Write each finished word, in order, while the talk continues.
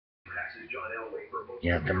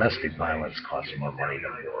Yeah, domestic violence costs more money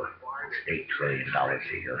than war. It's $8 trillion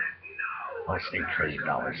a year. Almost $8 trillion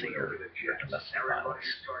a year for domestic violence.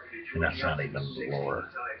 And that's not even the lower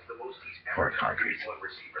poor countries.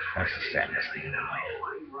 That's the sadness of human life.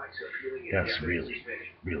 That's really,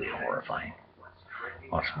 really horrifying.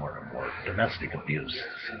 Lots more and more. Domestic abuse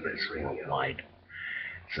is worldwide.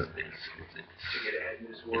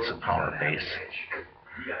 It's a power base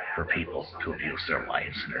for people to abuse their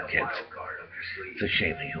wives and their kids. It's a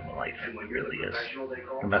shame of human life. It really is.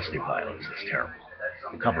 Domestic violence is terrible.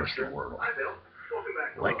 It covers the world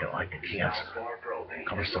like a cancer. It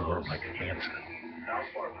covers the world like a cancer.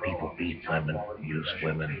 People beat women, use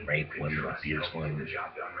women, rape women, abuse women,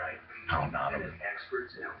 pound on them,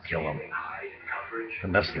 kill them.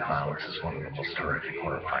 Domestic violence is one of the most horrific,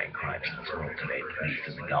 horrifying crimes in this world today. It needs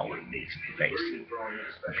to be dealt with, it needs to be faced.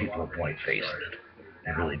 And people avoid facing it.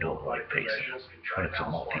 They really do avoid facing it. But it's a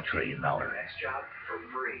multi-trillion-dollar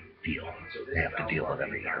deal. They have to deal with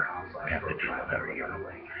every year. They have to deal with every year.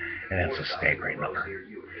 And that's a staggering number.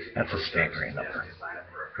 That's a staggering number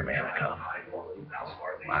from Annika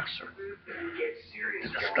Boxer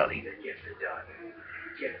in the study.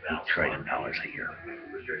 $8 trillion a year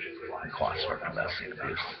in costs for domestic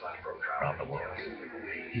abuse around the world.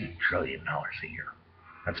 $8 trillion a year.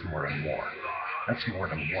 That's more than war. That's more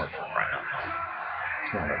than war for crying out loud.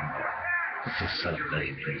 It's more than war. This is 7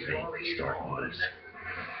 million things they start to lose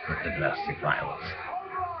with domestic violence.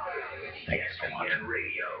 Thanks for watching.